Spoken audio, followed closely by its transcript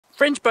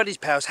Friends, buddies,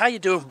 pals, how you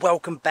doing?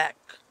 Welcome back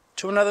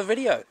to another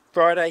video.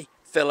 Friday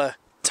filler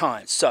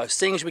time. So,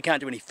 seeing as we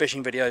can't do any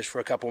fishing videos for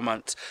a couple of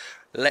months,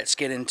 let's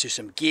get into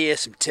some gear,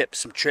 some tips,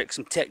 some tricks,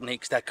 some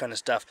techniques, that kind of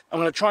stuff. I'm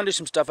going to try and do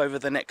some stuff over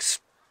the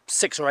next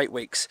 6 or 8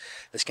 weeks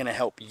that's going to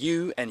help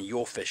you and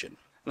your fishing.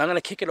 And I'm going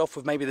to kick it off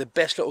with maybe the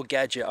best little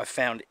gadget I've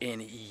found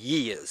in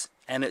years,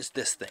 and it's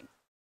this thing.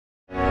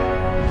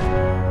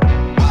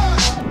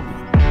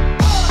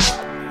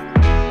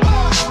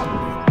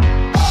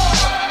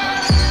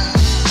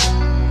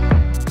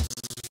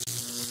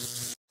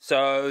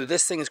 So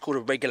this thing is called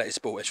a regulator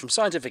spool. It's from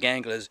Scientific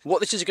Anglers.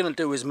 What this is going to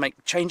do is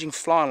make changing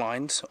fly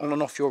lines on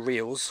and off your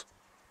reels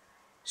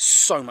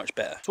so much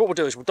better. So what we'll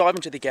do is we'll dive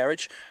into the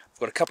garage. I've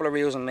got a couple of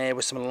reels in there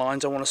with some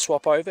lines I want to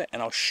swap over,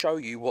 and I'll show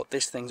you what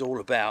this thing's all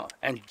about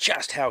and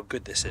just how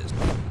good this is.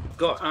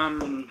 Got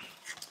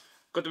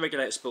the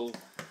regulator spool.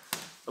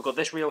 I've got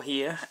this reel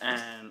here,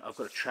 and I've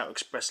got a Trout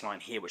Express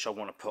line here which I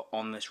want to put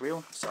on this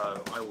reel.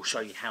 So I will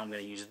show you how I'm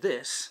going to use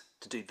this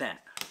to do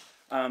that.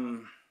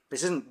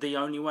 This isn't the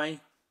only way.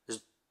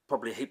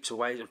 Probably heaps of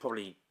ways and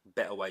probably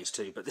better ways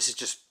too, but this is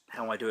just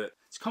how I do it.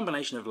 It's a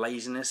combination of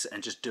laziness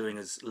and just doing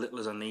as little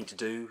as I need to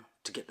do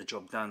to get the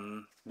job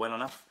done well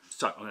enough.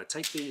 So I'm going to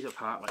take these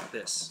apart like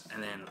this,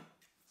 and then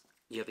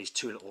you have these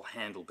two little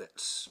handle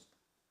bits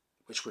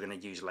which we're going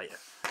to use later.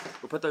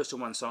 We'll put those to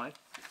one side,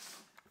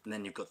 and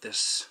then you've got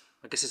this,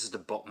 I guess this is the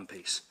bottom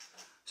piece.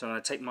 So I'm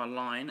going to take my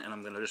line and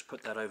I'm going to just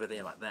put that over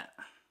there like that.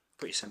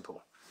 Pretty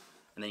simple.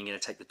 And then you're going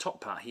to take the top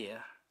part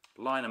here,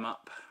 line them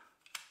up,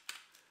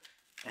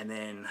 and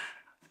then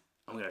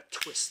I'm going to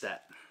twist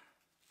that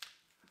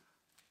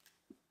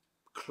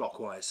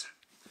clockwise.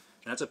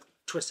 And as I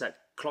twist that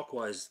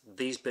clockwise,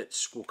 these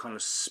bits will kind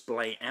of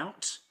splay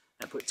out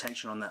and put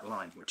tension on that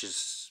line, which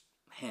is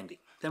handy.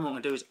 Then what I'm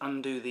going to do is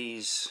undo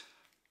these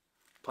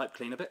pipe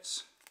cleaner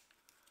bits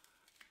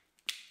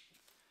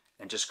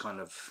and just kind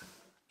of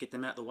get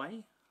them out of the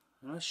way.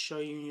 I'll show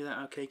you that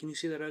okay. Can you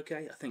see that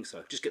okay? I think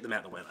so. Just get them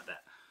out of the way like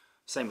that.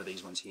 Same with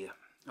these ones here.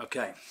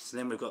 Okay, so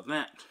then we've got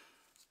that.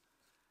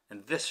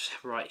 And this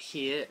right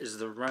here is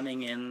the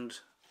running end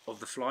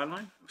of the fly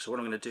line. So what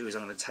I'm going to do is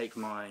I'm going to take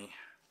my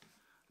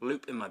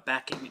loop in my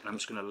backing, and I'm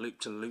just going to loop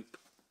to loop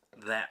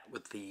that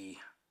with the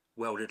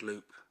welded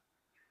loop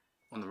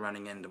on the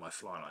running end of my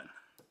fly line.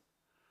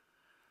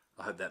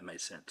 I hope that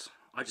made sense.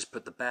 I just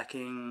put the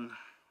backing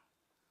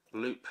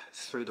loop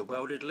through the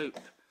welded loop,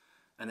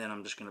 and then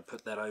I'm just going to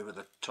put that over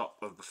the top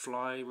of the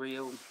fly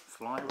reel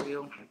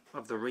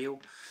of the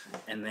reel,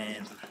 and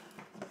then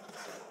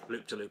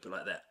loop to loop it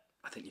like that.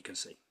 I think you can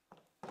see.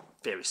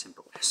 Very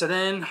simple. So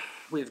then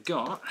we've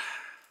got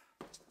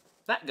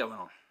that going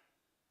on.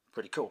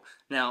 Pretty cool.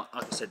 Now,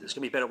 like I said, there's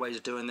going to be better ways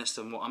of doing this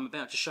than what I'm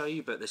about to show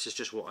you, but this is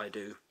just what I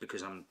do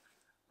because I'm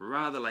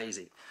rather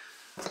lazy.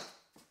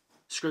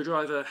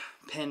 Screwdriver,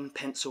 pen,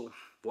 pencil,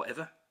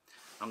 whatever.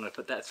 I'm going to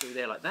put that through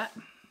there like that.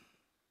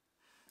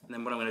 And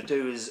then what I'm going to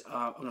do is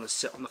I'm going to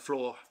sit on the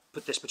floor,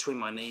 put this between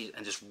my knees,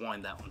 and just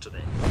wind that onto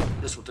there.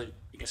 This will do.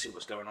 You can see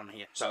what's going on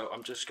here. So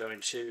I'm just going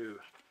to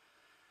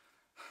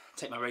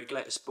take my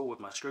regulator spool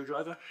with my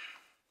screwdriver,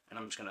 and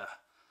I'm just going to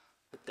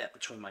put that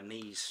between my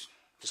knees,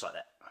 just like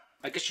that.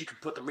 I guess you could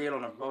put the reel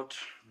on a rod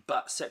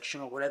butt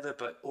section or whatever,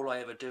 but all I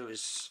ever do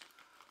is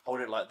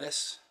hold it like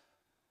this,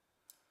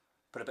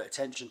 put a bit of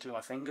tension through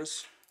my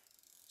fingers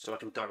so I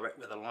can direct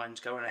where the line's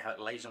going and how it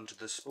lays onto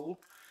the spool,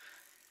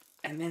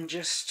 and then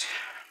just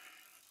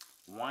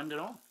wind it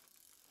on.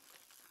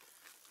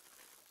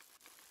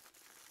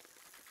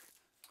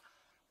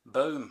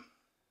 Boom.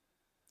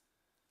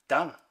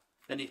 Done.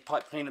 Then the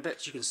pipe cleaner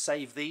bits, you can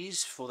save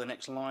these for the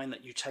next line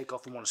that you take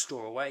off and want to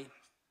store away.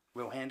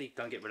 Real handy,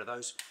 don't get rid of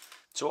those.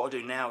 So what I'll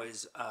do now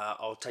is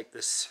I'll take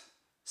this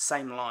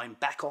same line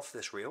back off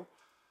this reel,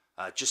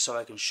 just so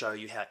I can show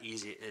you how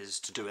easy it is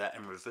to do that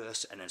in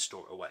reverse and then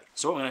store it away.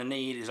 So what I'm going to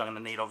need is I'm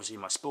going to need obviously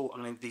my spool.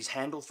 I'm going to need these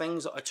handle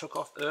things that I took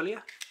off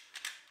earlier.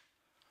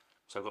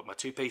 So I've got my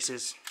two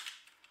pieces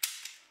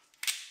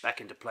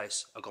back into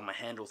place. I've got my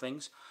handle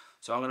things.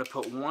 So I'm going to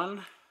put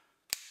one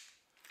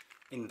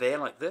in there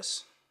like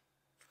this.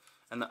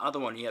 And the other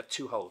one, you have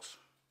two holes.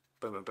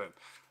 Boom, boom, boom.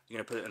 You're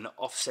going to put it in the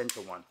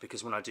off-center one,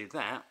 because when I do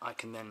that, I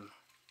can then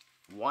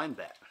wind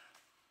that.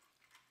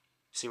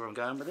 See where I'm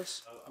going with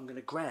this? So I'm going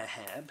to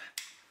grab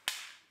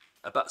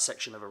a butt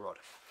section of a rod.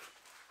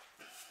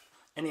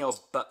 Any old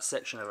butt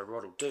section of a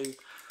rod will do.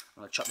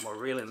 I'm going to chuck my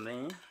reel in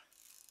there,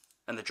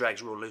 and the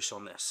drag's real loose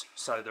on this.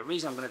 So the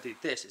reason I'm going to do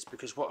this is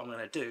because what I'm going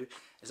to do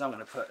is I'm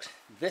going to put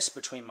this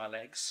between my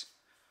legs,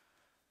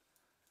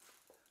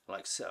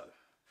 like so.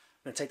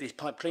 I'm going to take these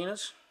pipe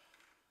cleaners,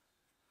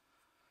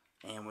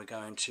 and we're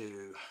going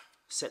to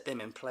set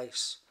them in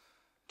place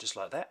just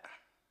like that.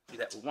 Do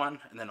that with one,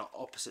 and then on the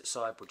opposite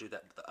side we'll do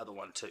that with the other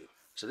one too.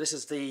 So this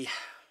is the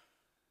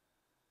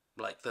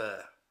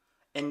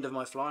end of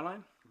my fly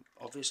line,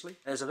 obviously.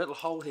 There's a little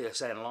hole here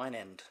saying line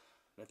end.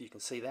 I don't know if you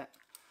can see that.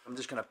 I'm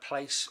just going to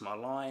place my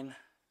line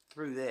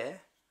through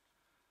there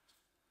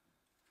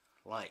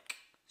like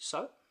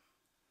so.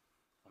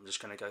 I'm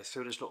just going to go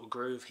through this little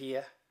groove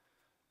here,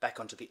 back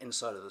onto the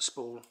inside of the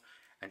spool,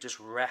 and just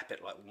wrap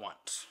it like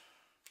once,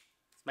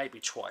 maybe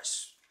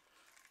twice,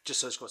 just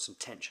so it's got some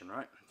tension,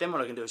 right? Then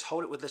what I can do is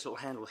hold it with this little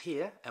handle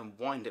here and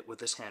wind it with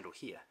this handle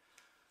here,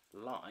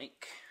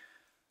 like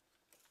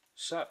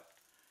so.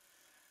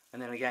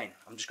 And then again,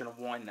 I'm just going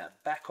to wind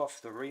that back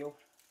off the reel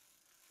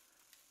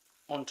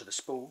onto the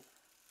spool,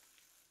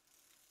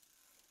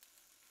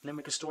 and then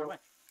we can store it away.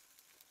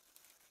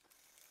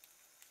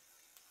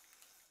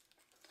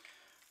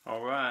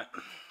 Alright,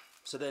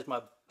 so there's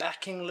my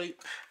backing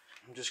loop.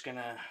 I'm just going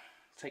to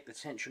take the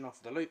tension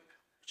off the loop,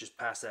 just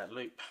pass that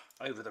loop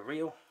over the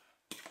reel,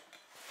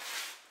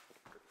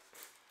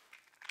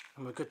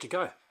 and we're good to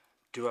go.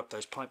 Do up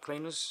those pipe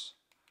cleaners,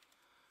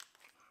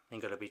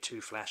 ain't got to be too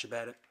flash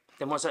about it.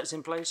 Then once that's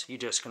in place, you're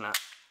just going to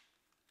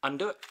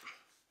undo it,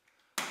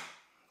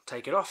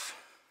 take it off,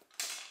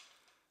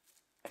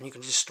 and you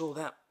can just store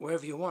that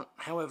wherever you want,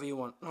 however you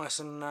want. Nice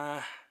and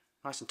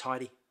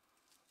tidy,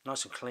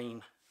 nice and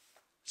clean.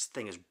 This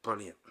thing is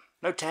brilliant.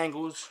 No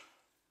tangles,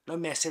 no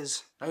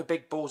messes, no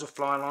big balls of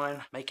fly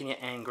line making you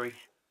angry.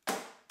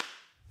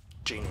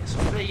 Genius.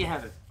 There you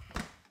have it.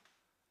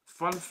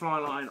 Fun fly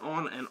line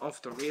on and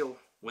off the reel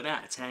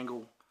without a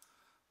tangle,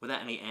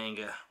 without any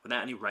anger,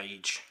 without any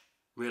rage.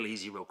 Real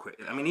easy, real quick.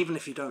 I mean, even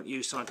if you don't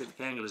use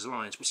scientific anglers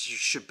lines, which you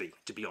should be,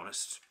 to be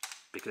honest,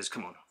 because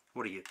come on,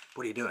 what are you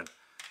doing?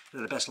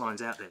 They're the best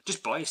lines out there.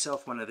 Just buy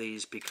yourself one of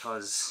these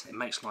because it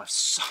makes life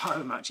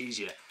so much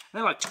easier.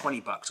 They're like 20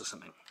 bucks or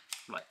something,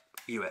 like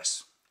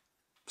US.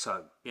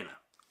 So, you know,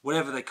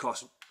 whatever they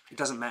cost, it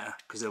doesn't matter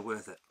because they're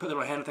worth it. Put the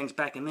little handle things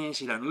back in there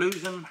so you don't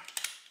lose them.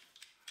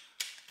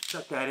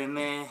 Chuck that in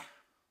there.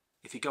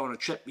 If you go on a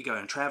trip, you're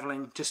going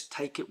traveling, just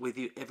take it with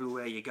you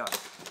everywhere you go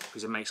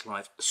because it makes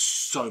life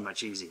so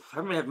much easier. I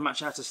haven't really had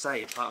much else to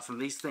say apart from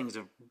these things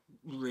are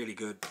really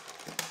good.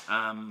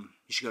 You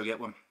should go get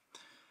one.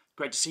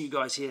 Great to see you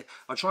guys here.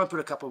 I'll try and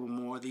put a couple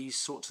more of these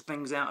sorts of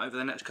things out over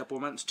the next couple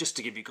of months just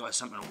to give you guys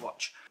something to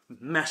watch.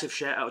 Massive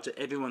shout out to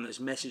everyone that's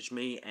messaged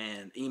me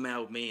and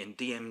emailed me and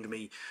DM'd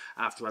me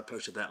after I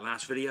posted that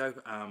last video.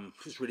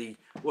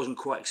 Wasn't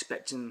quite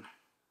expecting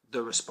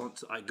the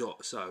response that I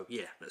got, so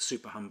yeah, that's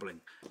super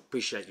humbling.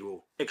 Appreciate you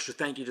all. Extra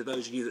thank you to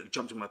those of you that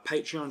jumped on my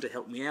Patreon to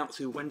help me out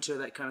through winter,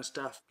 that kind of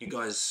stuff. You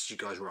guys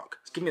rock.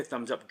 Just give me a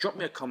thumbs up, drop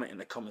me a comment in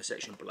the comment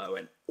section below,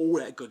 and all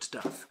that good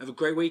stuff. Have a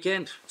great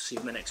weekend. See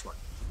you in the next one.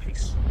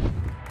 Peace.